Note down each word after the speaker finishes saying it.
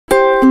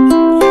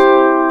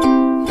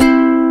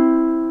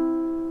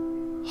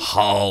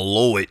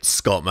Hello, it's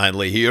Scott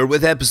Manley here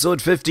with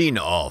episode 15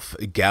 of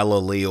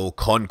Galileo,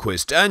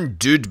 Conquest and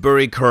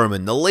Doodberry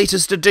Kerman. The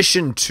latest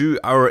addition to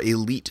our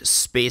elite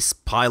space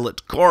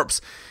pilot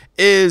corps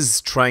is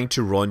trying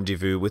to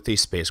rendezvous with a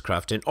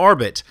spacecraft in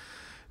orbit.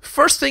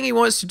 First thing he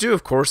wants to do,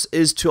 of course,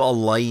 is to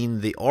align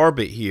the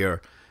orbit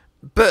here,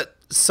 but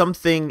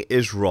something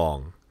is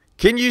wrong.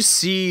 Can you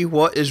see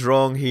what is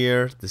wrong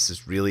here? This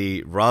is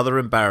really rather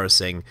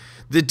embarrassing.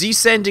 The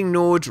descending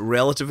node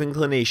relative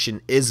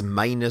inclination is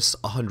minus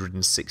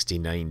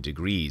 169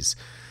 degrees.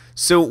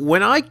 So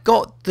when I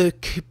got the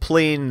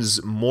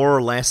planes more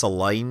or less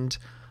aligned,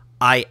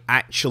 I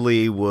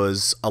actually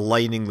was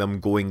aligning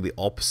them going the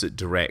opposite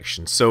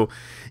direction. So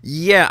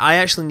yeah, I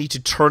actually need to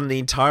turn the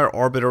entire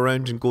orbit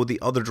around and go the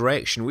other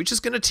direction, which is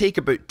going to take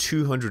about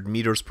 200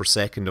 meters per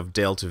second of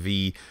delta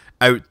V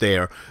out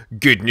there.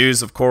 Good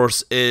news, of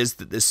course, is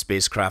that this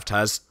spacecraft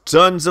has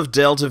tons of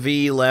delta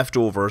V left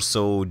over,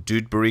 so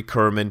Doodberry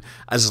Kerman,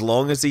 as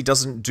long as he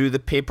doesn't do the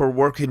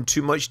paperwork in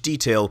too much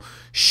detail,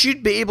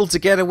 should be able to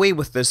get away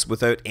with this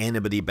without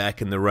anybody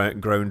back in the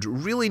ground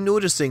really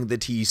noticing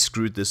that he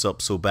screwed this up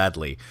so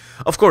badly.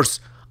 Of course,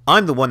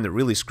 I'm the one that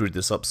really screwed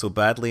this up so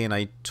badly, and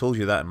I told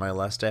you that in my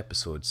last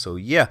episode. So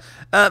yeah,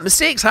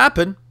 mistakes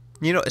happen,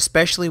 you know,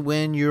 especially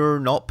when you're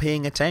not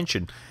paying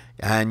attention.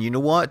 And you know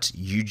what?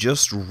 You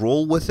just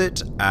roll with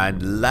it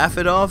and laugh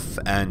it off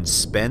and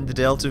spend the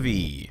delta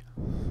V.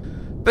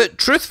 But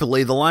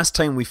truthfully, the last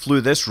time we flew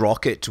this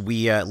rocket,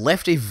 we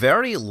left a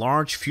very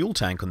large fuel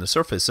tank on the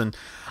surface, and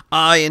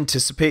I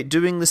anticipate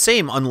doing the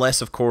same,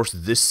 unless, of course,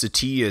 this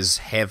Ceti is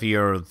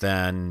heavier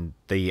than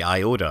the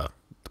Iota.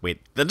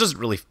 Wait, that doesn't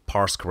really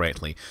parse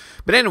correctly.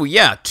 But anyway,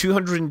 yeah,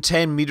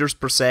 210 meters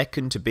per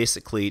second to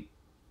basically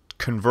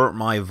convert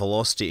my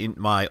velocity in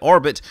my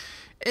orbit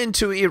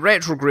into a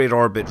retrograde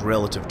orbit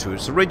relative to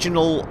its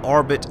original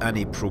orbit and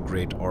a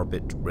prograde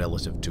orbit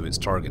relative to its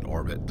target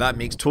orbit. That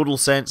makes total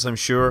sense, I'm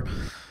sure.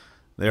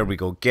 There we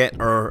go. Get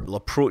our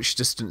approach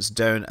distance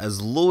down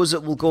as low as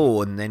it will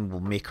go, and then we'll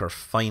make our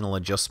final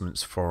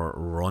adjustments for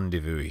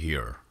rendezvous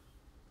here.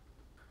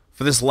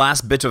 For this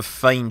last bit of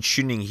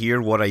fine-tuning here,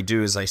 what I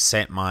do is I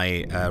set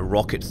my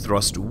rocket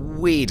thrust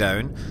way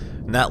down,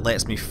 and that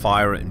lets me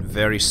fire it and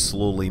very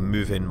slowly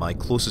move in my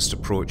closest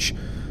approach.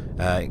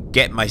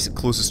 Get my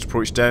closest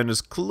approach down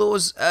as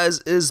close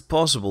as is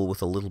possible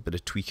with a little bit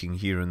of tweaking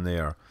here and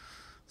there.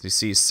 So you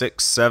see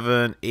 6,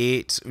 7,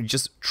 8,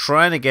 just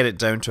trying to get it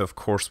down to, of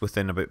course,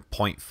 within about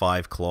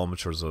 0.5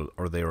 kilometers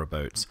or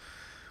thereabouts.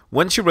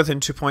 Once you're within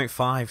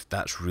 2.5,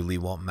 that's really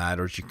what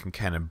matters. You can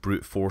kind of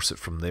brute force it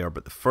from there,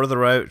 but the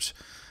further out,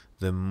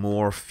 the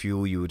more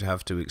fuel you would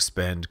have to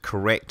expend,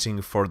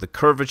 correcting for the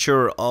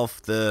curvature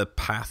of the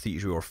path that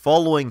you are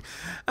following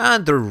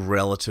and the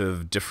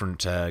relative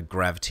different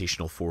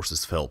gravitational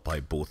forces felt by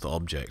both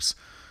objects.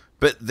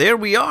 But there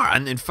we are,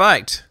 and in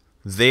fact,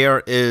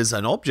 there is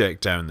an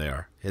object down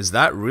there. Is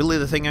that really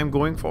the thing I'm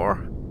going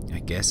for? I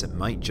guess it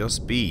might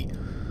just be.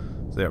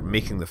 They're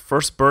making the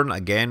first burn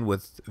again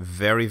with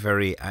very,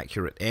 very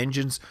accurate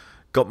engines.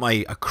 Got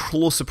my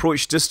close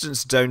approach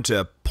distance down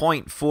to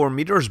 0.4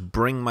 meters,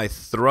 bring my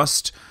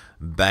thrust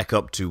back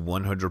up to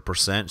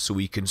 100% so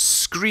we can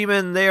scream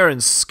in there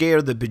and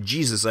scare the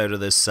bejesus out of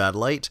this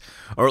satellite,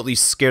 or at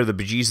least scare the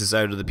bejesus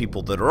out of the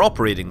people that are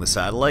operating the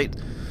satellite.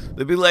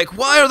 They'll be like,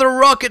 why are the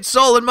rockets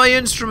all in my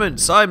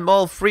instruments? I'm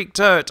all freaked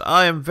out.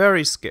 I am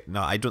very scared.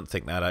 No, I don't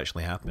think that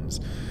actually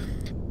happens.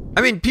 I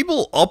mean,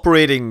 people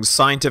operating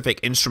scientific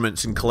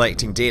instruments and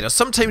collecting data,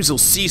 sometimes they'll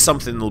see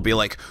something and they'll be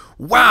like,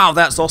 wow,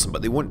 that's awesome,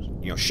 but they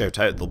won't, you know, shout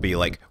out. They'll be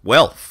like,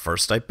 well,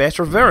 first I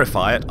better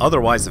verify it.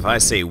 Otherwise, if I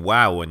say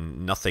wow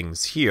and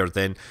nothing's here,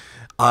 then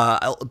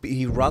it'll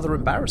be rather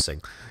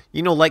embarrassing.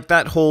 You know, like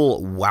that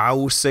whole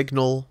wow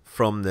signal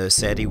from the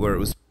Ceti, where it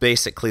was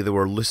basically they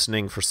were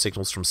listening for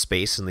signals from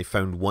space and they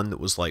found one that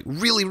was like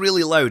really,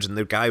 really loud, and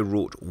the guy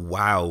wrote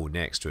wow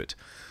next to it.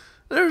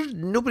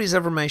 Nobody's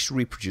ever managed to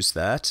reproduce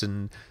that,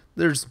 and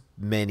there's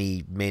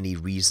many, many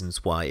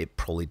reasons why it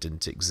probably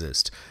didn't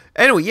exist.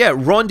 Anyway, yeah,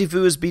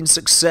 rendezvous has been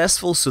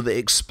successful, so the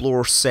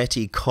Explore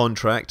Ceti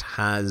contract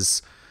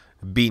has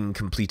been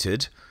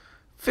completed.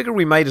 Figure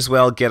we might as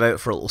well get out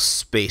for a little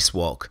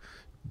spacewalk.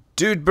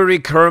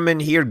 Doodberry Kerman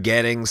here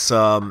getting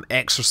some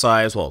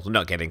exercise, well,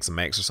 not getting some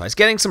exercise,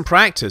 getting some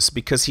practice,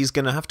 because he's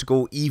going to have to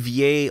go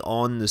EVA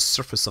on the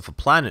surface of a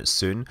planet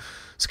soon.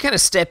 So kind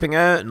of stepping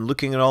out and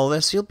looking at all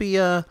this, he'll be,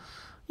 you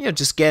know,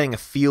 just getting a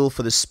feel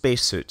for the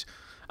spacesuit.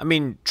 I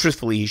mean,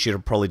 truthfully, he should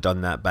have probably done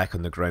that back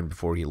on the ground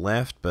before he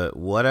left, but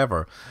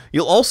whatever.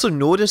 You'll also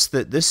notice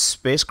that this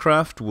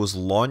spacecraft was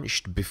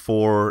launched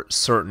before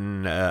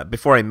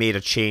before I made a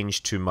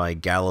change to my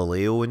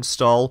Galileo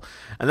install,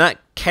 and that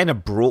kind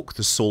of broke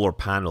the solar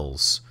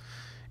panels.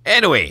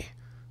 Anyway,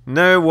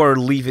 now we're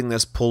leaving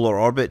this polar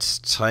orbit.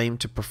 Time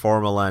to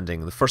perform a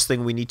landing. The first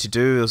thing we need to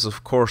do is,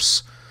 of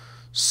course,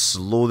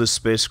 slow the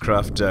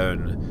spacecraft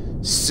down.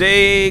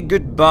 Say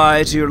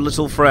goodbye to your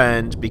little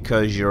friend,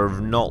 because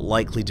you're not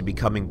likely to be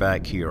coming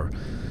back here.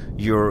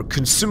 your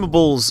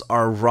consumables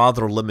are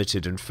rather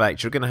limited. In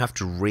fact, you're going to have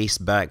to race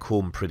back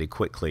home pretty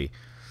quickly.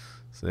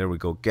 So there we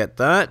go, get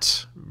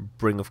that.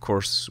 Of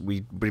course,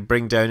 we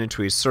bring down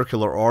into a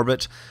circular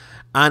orbit.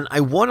 And I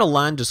want to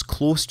land as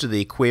close to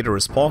the equator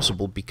as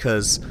possible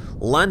because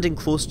landing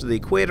close to the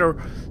equator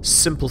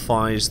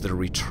simplifies the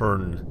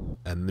return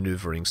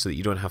maneuvering so that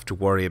you don't have to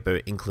worry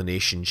about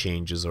inclination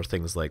changes or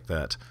things like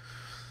that.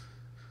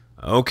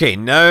 Okay,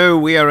 now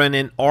we are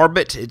in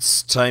orbit.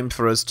 It's time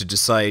for us to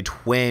decide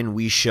when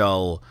we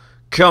shall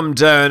come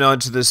down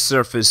onto the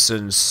surface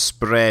and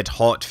spread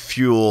hot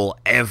fuel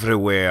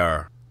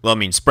everywhere. Well, I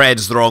mean, spread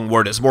is the wrong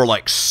word. It's more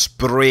like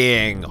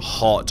spraying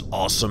hot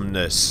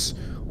awesomeness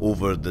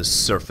over the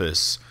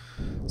surface.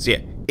 So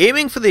yeah,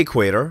 aiming for the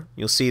equator.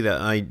 You'll see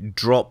that I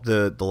dropped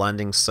the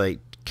landing site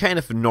kind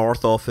of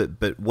north of it,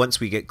 but once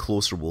we get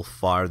closer we'll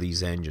fire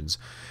these engines.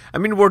 I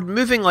mean, we're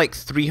moving like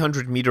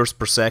 300 meters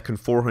per second,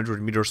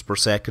 400 meters per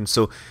second,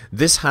 so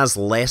this has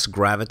less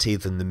gravity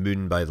than the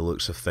moon by the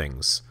looks of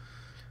things.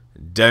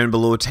 Down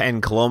below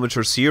 10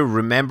 kilometers here.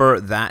 Remember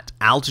that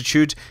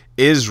altitude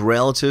is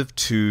relative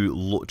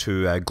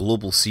to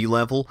global sea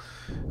level,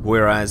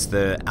 whereas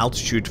the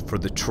altitude for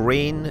the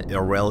terrain,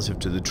 or relative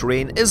to the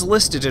terrain, is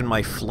listed in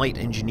my flight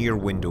engineer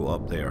window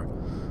up there.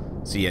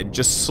 So yeah,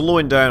 just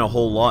slowing down a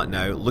whole lot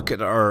now. Look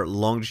at our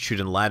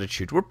longitude and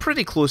latitude. We're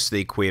pretty close to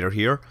the equator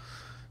here.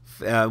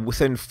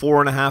 Within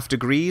 4.5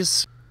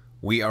 degrees.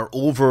 We are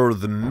over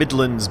the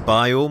Midlands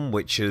biome,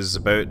 which is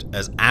about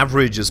as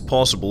average as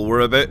possible.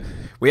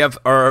 We have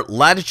our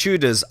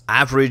latitude as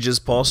average as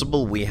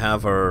possible. We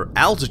have our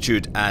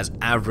altitude as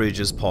average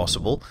as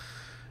possible.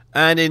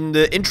 And in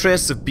the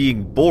interest of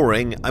being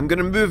boring, I'm going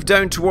to move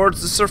down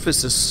towards the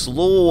surface as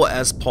slow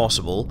as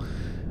possible.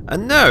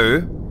 And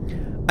now,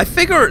 I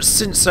figure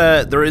since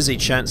there is a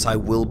chance I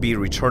will be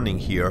returning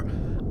here,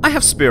 I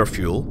have spare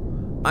fuel.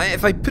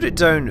 If I put it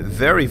down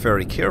very,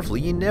 very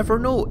carefully, you never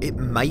know, it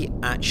might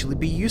actually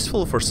be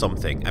useful for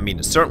something. I mean,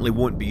 it certainly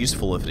won't be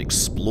useful if it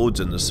explodes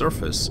on the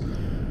surface.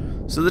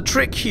 So the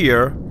trick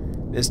here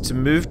is to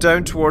move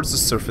down towards the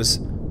surface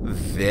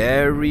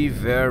very,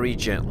 very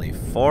gently.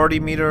 40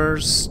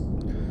 meters,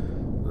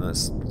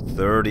 that's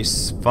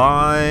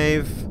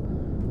 35,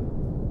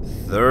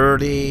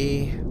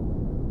 30,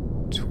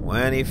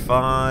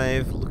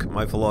 25, look at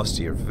my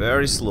velocity here,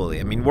 very slowly.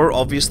 I mean, we're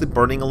obviously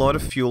burning a lot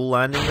of fuel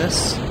landing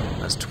this.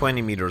 That's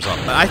 20 meters up.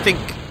 I think,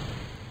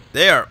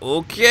 there,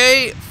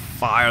 okay,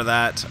 fire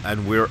that,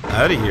 and we're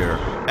out of here.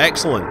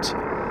 Excellent.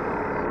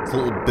 A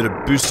little bit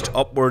of boost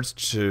upwards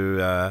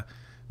to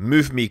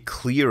move me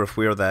clear of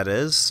where that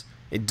is.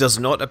 It does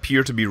not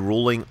appear to be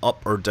rolling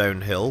up or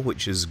downhill,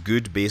 which is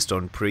good based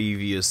on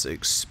previous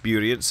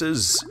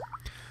experiences.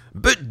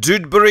 But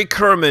Doodberry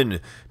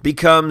Kerman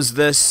becomes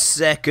the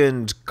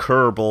second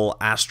Kerbal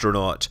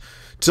astronaut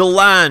to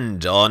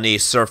land on a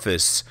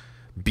surface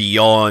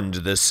beyond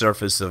the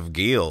surface of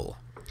Gale.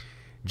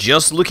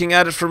 Just looking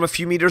at it from a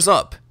few meters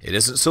up, it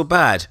isn't so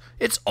bad.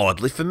 It's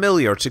oddly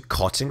familiar to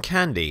cotton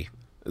candy.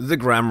 The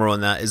grammar on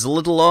that is a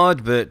little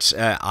odd, but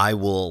I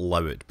will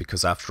allow it,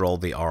 because after all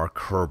they are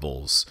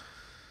Kerbals.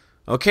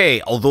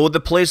 Okay, although the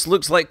place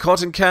looks like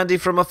cotton candy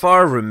from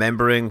afar,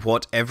 remembering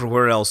what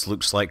everywhere else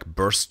looks like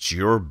bursts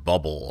your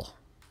bubble.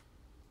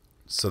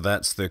 So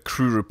that's the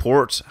crew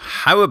report.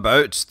 How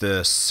about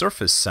the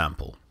surface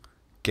sample?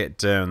 Get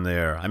down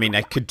there. I mean,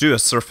 I could do a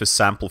surface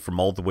sample from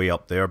all the way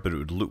up there, but it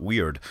would look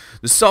weird.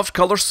 The soft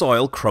color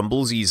soil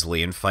crumbles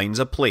easily and finds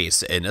a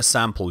place in a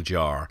sample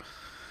jar.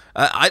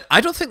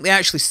 I don't think they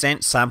actually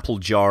sent sample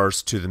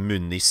jars to the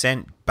moon. They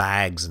sent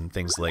bags and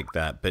things like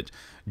that, but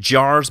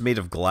jars made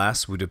of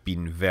glass would have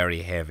been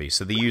very heavy,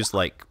 so they used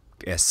like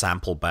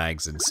sample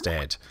bags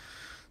instead.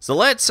 So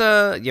let's,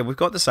 yeah, we've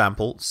got the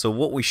sample, so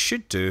what we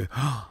should do,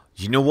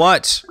 you know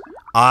what?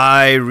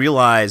 I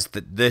realized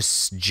that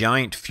this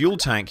giant fuel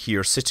tank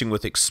here sitting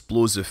with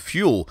explosive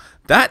fuel,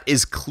 that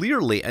is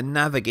clearly a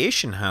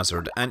navigation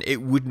hazard, and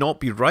it would not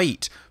be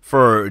right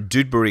for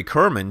Doodberry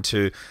Kerman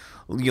to,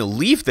 you know,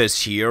 leave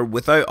this here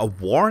without a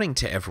warning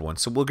to everyone.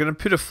 So we're going to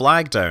put a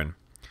flag down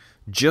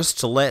just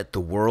to let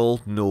the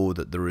world know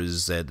that there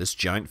is this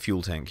giant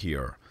fuel tank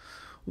here.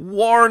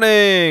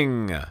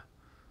 Warning!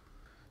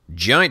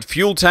 Giant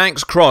fuel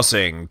tanks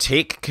crossing.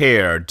 Take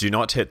care. Do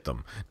not hit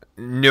them.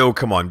 No,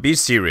 come on, be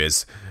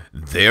serious.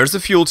 There's a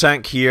fuel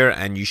tank here,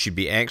 and you should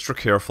be extra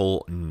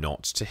careful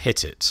not to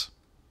hit it.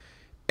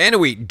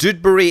 Anyway,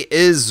 Doodberry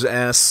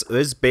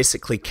is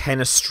basically kind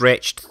of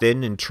stretched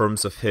thin in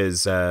terms of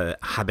his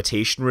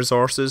habitation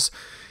resources.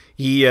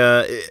 He's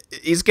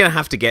going to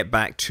have to get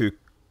back to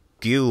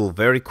Gale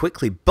very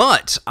quickly,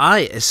 but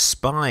I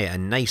espy a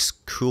nice,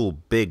 cool,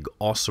 big,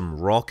 awesome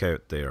rock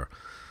out there.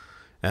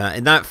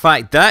 In that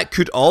fact, that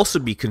could also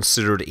be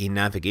considered a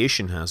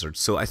navigation hazard,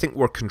 so I think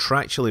we're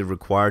contractually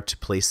required to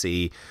place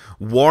a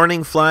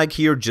warning flag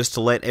here just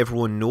to let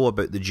everyone know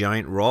about the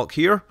giant rock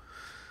here.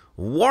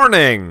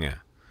 Warning!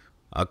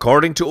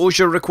 According to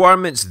OSHA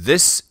requirements,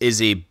 this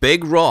is a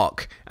big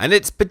rock, and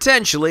it's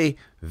potentially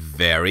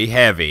very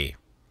heavy.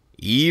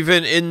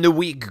 Even in the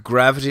weak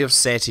gravity of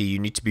Ceti, you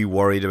need to be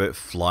worried about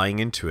flying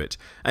into it.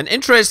 And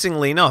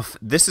interestingly enough,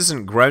 this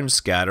isn't ground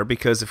scatter,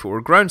 because if it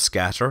were ground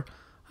scatter,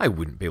 I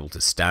wouldn't be able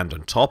to stand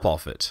on top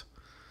of it.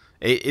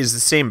 It is the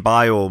same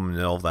biome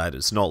and all that.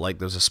 It's not like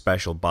there's a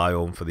special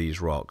biome for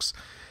these rocks.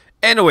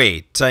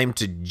 Anyway, time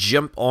to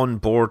jump on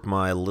board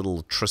my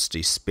little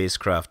trusty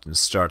spacecraft and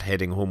start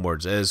heading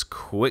homewards as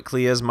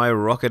quickly as my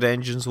rocket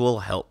engines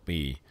will help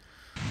me.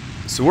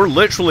 So we're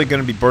literally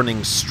going to be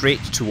burning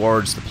straight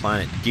towards the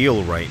planet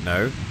Gale right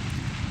now.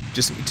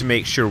 Just need to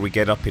make sure we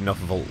get up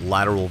enough of a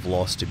lateral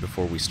velocity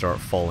before we start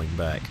falling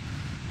back.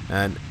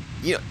 And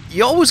you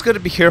always got to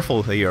be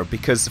careful here,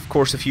 because of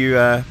course if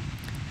you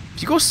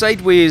go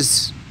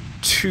sideways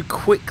too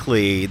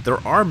quickly,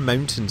 there are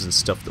mountains and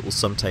stuff that will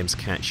sometimes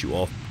catch you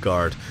off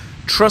guard.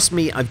 Trust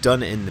me, I've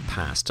done it in the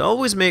past.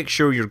 Always make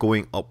sure you're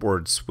going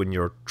upwards when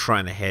you're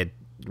trying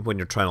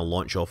to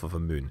launch off of a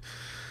moon.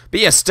 But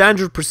yeah,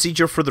 standard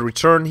procedure for the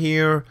return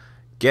here.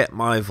 Get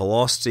my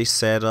velocity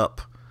set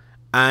up.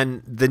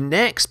 And the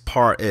next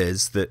part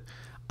is that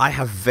I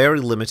have very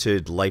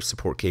limited life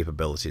support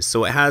capabilities.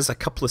 So it has a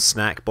couple of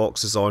snack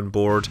boxes on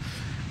board,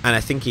 and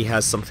I think he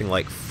has something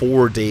like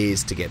 4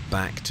 days to get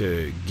back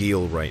to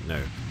Gale right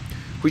now.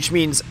 Which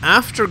means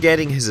after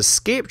getting his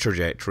escape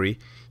trajectory,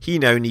 he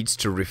now needs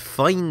to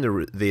refine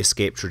the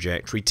escape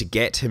trajectory to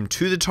get him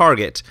to the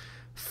target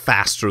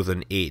faster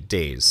than 8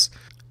 days.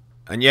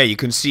 And yeah, you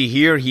can see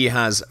here he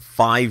has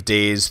 5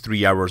 days,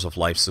 3 hours of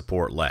life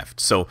support left.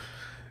 So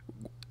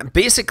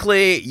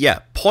basically, yeah,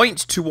 point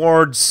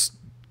towards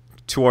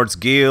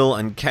Gale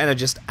and kind of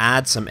just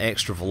add some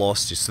extra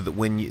velocity so that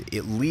when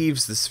it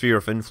leaves the sphere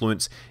of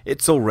influence,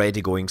 it's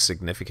already going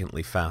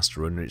significantly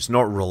faster and it's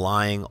not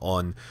relying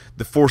on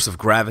the force of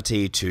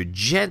gravity to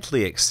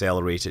gently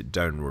accelerate it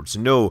downwards.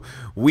 No,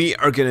 we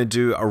are going to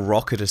do a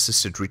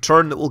rocket-assisted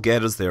return that will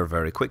get us there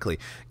very quickly.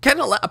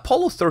 Kind of like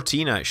Apollo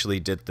 13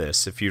 actually did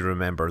this, if you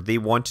remember. They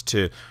wanted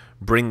to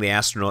bring the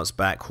astronauts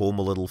back home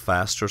a little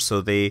faster,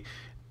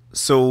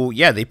 So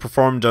yeah, they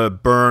performed a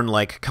burn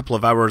like a couple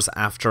of hours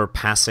after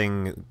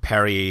passing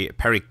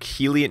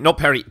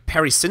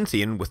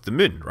pericynthion with the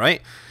moon,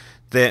 right?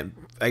 That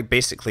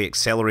basically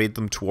accelerated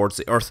them towards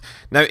the Earth.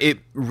 Now it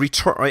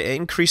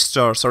reduced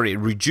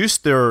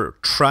their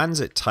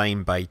transit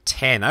time by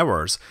 10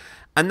 hours,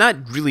 and that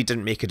really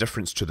didn't make a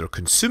difference to their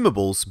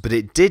consumables, but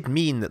it did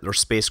mean that their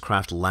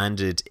spacecraft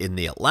landed in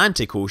the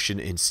Atlantic Ocean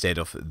instead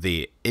of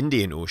the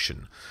Indian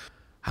Ocean.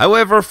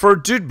 However, for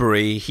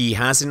Doodberry, he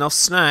has enough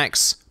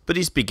snacks, but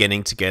he's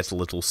beginning to get a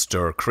little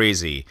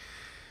stir-crazy.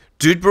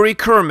 Doodberry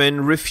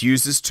Kerman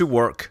refuses to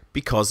work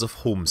because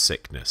of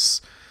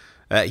homesickness.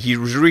 He's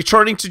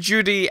returning to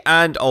duty,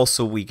 and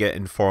also we get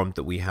informed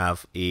that we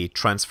have a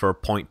transfer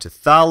point to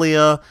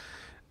Thalia,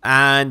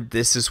 and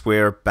this is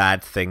where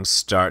bad things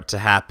start to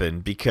happen,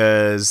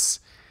 because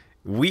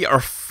we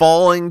are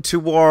falling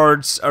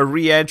towards a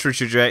re-entry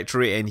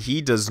trajectory, and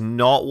he does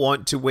not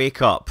want to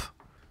wake up.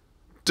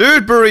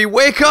 Doodberry,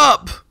 wake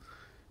up!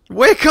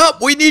 Wake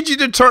up! We need you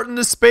to turn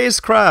the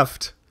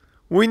spacecraft!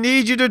 We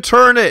need you to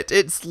turn it!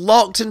 It's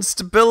locked in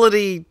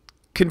stability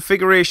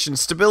configuration,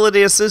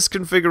 stability assist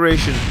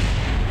configuration.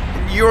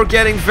 You're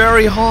getting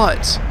very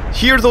hot.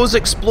 Hear those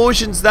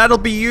explosions? That'll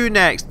be you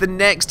next. The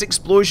next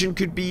explosion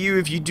could be you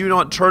if you do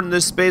not turn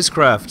this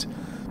spacecraft.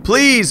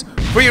 Please,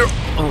 for your...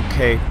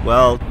 Okay,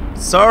 well,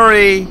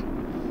 sorry.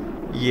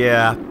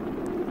 Yeah.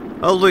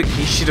 Oh look,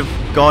 he should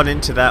have gone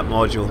into that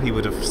module. He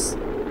would have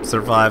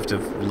survived a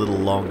little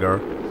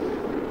longer.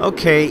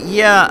 Okay,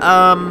 yeah,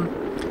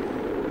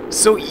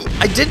 so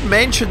I did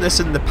mention this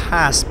in the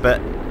past,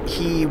 but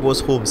he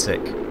was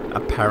homesick,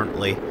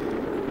 apparently.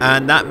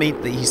 And that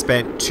meant that he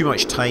spent too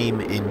much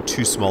time in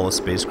too small a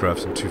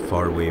spacecraft and too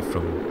far away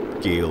from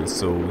Gale,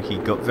 so he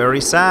got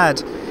very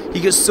sad. He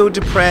got so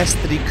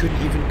depressed that he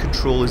couldn't even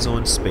control his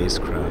own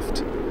spacecraft.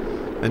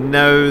 And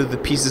now the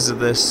pieces of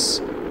this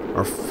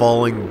are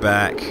falling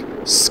back,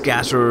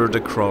 scattered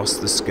across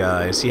the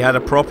skies. He had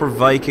a proper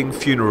Viking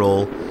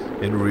funeral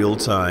in real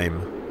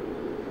time.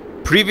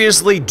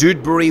 Previously,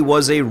 Doodberry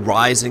was a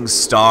rising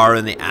star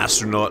in the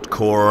astronaut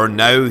corps.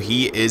 Now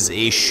he is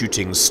a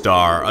shooting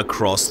star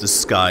across the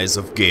skies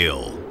of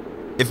Gale.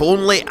 If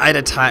only I'd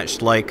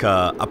attached like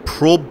a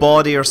probe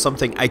body or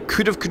something, I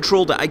could have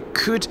controlled it. I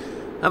could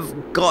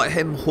have got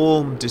him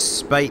home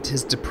despite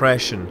his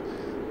depression.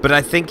 But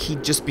I think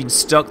he'd just been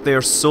stuck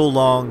there so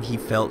long he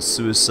felt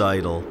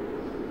suicidal.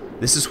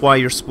 This is why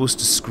you're supposed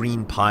to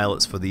screen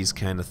pilots for these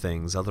kind of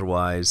things.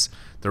 Otherwise,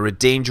 they're a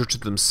danger to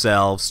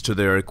themselves, to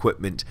their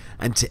equipment,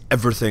 and to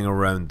everything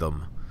around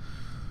them.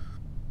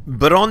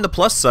 But on the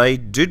plus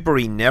side,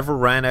 Doodberry never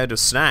ran out of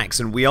snacks,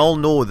 and we all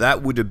know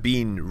that would have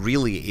been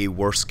really a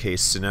worst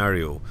case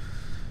scenario.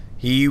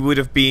 He would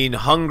have been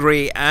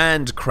hungry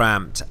and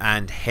cramped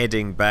and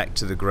heading back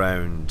to the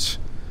ground.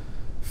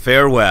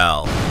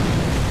 Farewell.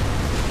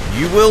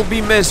 You will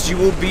be missed, you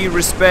will be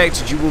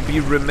respected, you will be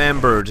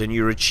remembered, and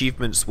your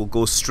achievements will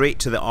go straight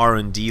to the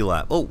R&D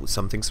lab. Oh,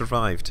 something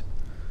survived.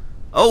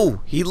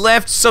 Oh, he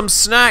left some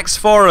snacks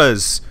for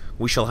us!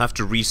 We shall have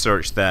to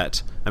research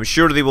that I'm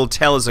sure they will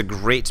tell us a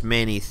great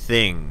many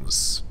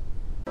things.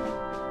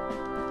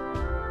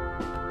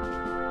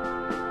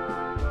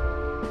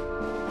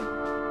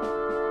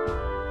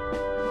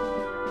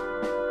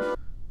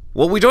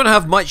 Well, we don't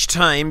have much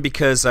time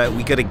because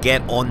we gotta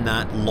get on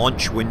that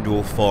launch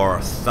window for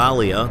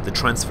Thalia, the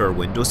transfer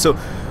window. So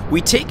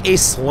we take a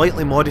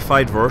slightly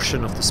modified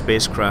version of the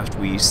spacecraft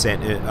we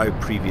sent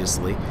out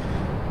previously.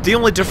 The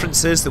only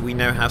difference is that we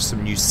now have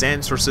some new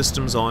sensor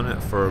systems on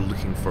it for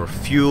looking for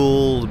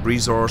fuel,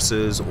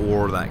 resources,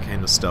 or that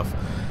kind of stuff.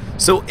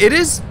 So it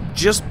is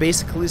just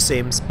basically the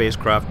same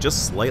spacecraft,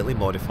 just slightly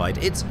modified.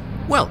 It's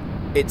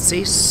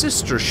a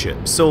sister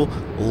ship, so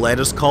let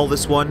us call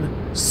this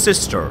one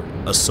Sister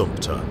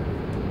Assumpta.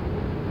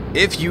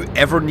 If you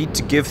ever need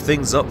to give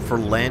things up for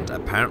Lent,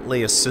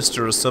 apparently a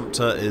Sister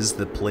Assumpta is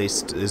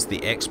the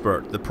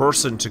expert, the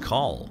person to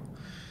call.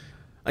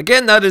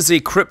 Again, that is a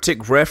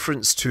cryptic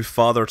reference to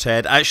Father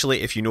Ted.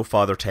 Actually, if you know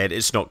Father Ted,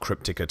 it's not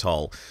cryptic at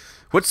all.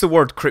 What's the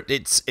word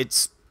cryptic?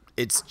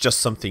 It's just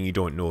something you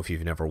don't know if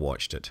you've never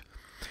watched it.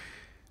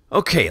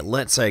 Okay,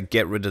 let's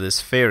get rid of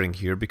this fairing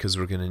here because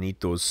we're going to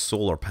need those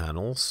solar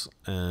panels.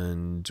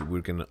 And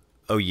we're going to...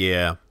 Oh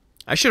yeah,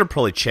 I should have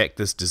probably checked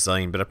this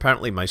design, but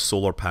apparently my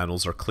solar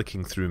panels are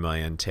clicking through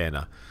my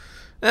antenna.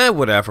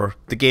 Whatever.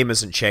 The game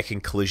isn't checking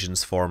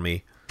collisions for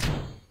me.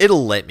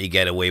 It'll let me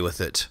get away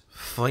with it.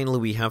 Finally,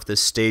 we have this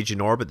stage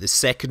in orbit.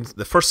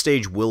 The first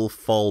stage will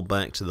fall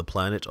back to the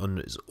planet on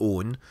its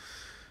own.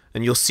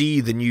 And you'll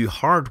see the new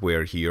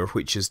hardware here,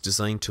 which is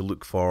designed to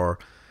look for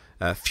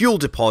fuel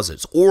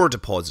deposits, ore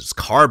deposits,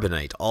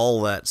 carbonite,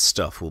 all that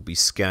stuff will be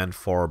scanned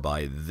for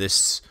by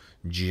this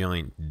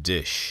giant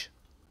dish.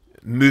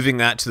 Moving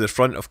that to the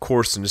front, of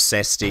course,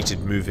 necessitated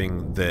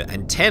moving the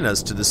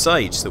antennas to the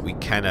side so that we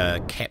kind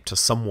of kept a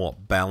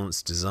somewhat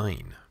balanced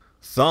design.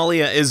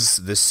 Thalia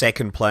is the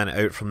second planet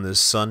out from the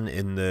Sun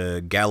in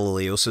the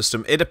Galileo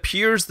system. It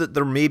appears that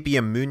there may be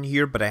a moon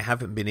here, but I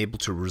haven't been able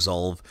to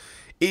resolve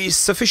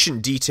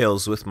sufficient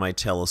details with my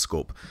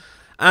telescope.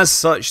 As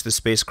such, the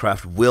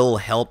spacecraft will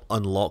help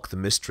unlock the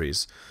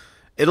mysteries.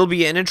 It'll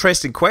be an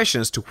interesting question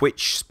as to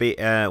which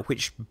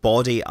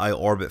body I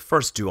orbit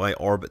first. Do I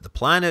orbit the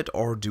planet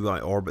or do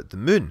I orbit the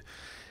moon?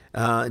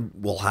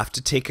 We'll have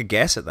to take a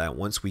guess at that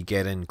once we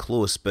get in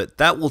close, but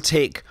that will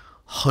take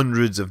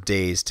hundreds of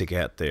days to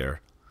get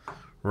there.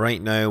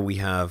 Right now we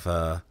have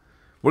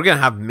we're going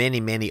to have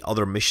many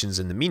other missions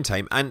in the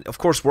meantime, and of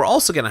course we're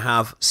also going to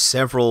have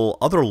several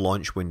other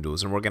launch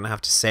windows, and we're going to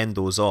have to send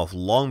those off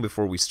long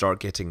before we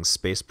start getting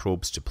space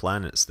probes to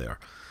planets there.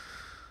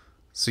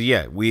 So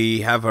yeah,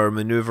 we have our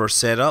maneuver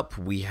set up,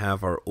 we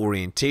have our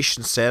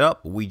orientation set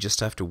up, we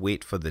just have to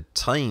wait for the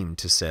time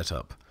to set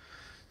up.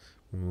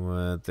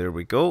 There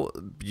we go,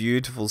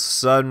 beautiful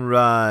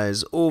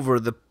sunrise over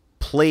the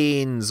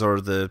plains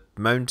or the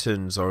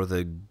mountains or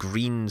the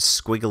green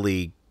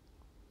squiggly...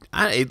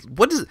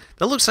 what is it?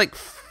 That looks like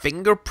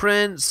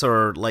fingerprints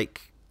or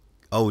like...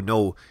 Oh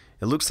no,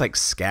 it looks like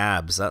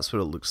scabs. That's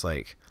what it looks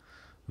like.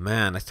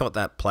 Man, I thought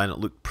that planet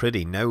looked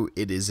pretty. Now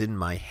it is in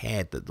my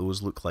head that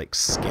those look like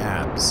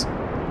scabs.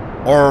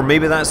 Or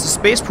maybe that's the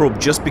space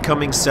probe just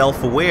becoming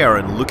self-aware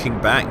and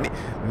looking back.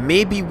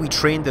 Maybe we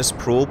trained this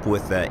probe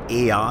with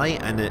AI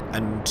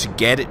and to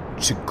get it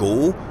to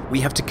go,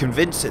 we have to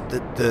convince it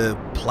that the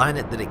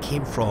planet that it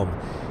came from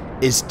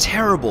is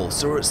terrible.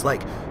 So it's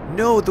like,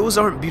 no, those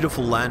aren't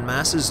beautiful land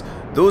masses.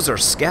 Those are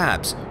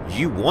scabs.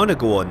 You want to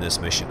go on this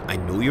mission. I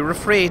know you're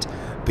afraid,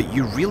 but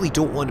you really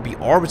don't want to be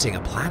orbiting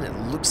a planet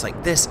that looks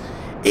like this.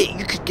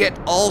 You could get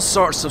all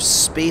sorts of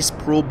space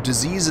probe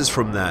diseases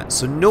from that.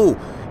 So no,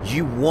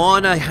 you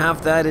want to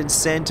have that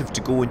incentive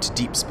to go into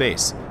deep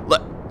space.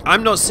 Look,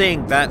 I'm not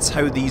saying that's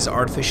how these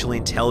artificially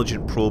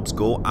intelligent probes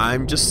go.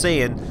 I'm just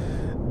saying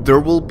there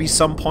will be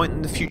some point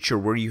in the future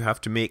where you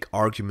have to make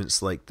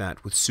arguments like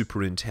that with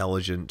super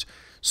intelligent,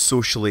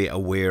 socially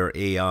aware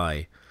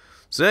AI.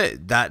 So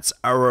that's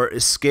our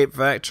escape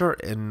vector,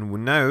 and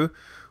now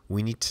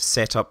we need to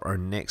set up our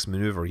next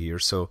maneuver here.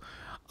 So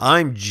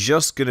I'm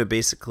just going to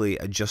basically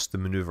adjust the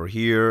maneuver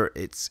here.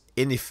 It's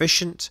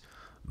inefficient,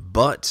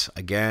 but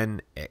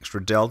again,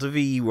 extra delta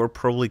V, we're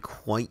probably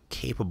quite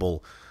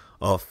capable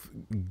of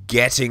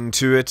getting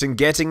to it and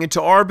getting into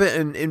orbit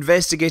and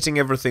investigating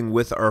everything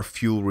with our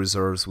fuel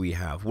reserves we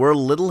have. We're a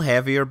little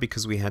heavier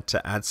because we had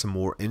to add some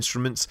more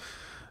instruments,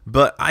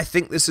 but I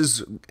think this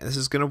is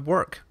going to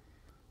work.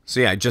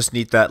 So yeah, I just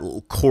need that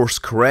little course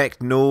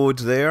correct node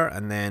there,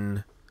 and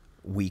then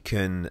we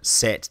can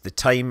set the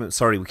time,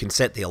 we can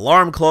set the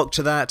alarm clock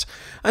to that,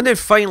 and then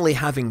finally,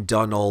 having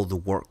done all the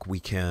work,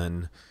 we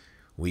can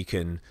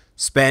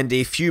spend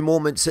a few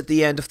moments at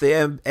the end of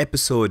the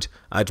episode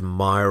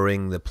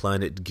admiring the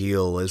planet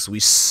Gale as we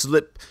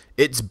slip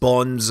its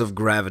bonds of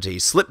gravity,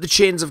 slip the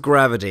chains of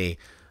gravity,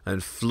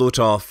 and float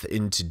off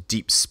into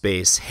deep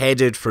space,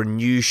 headed for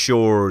new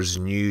shores,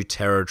 new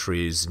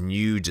territories,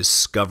 new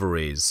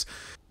discoveries.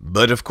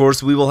 But of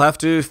course we will have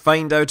to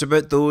find out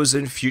about those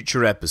in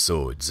future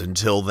episodes.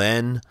 Until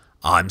then,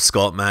 I'm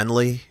Scott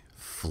Manley.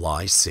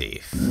 Fly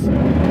safe.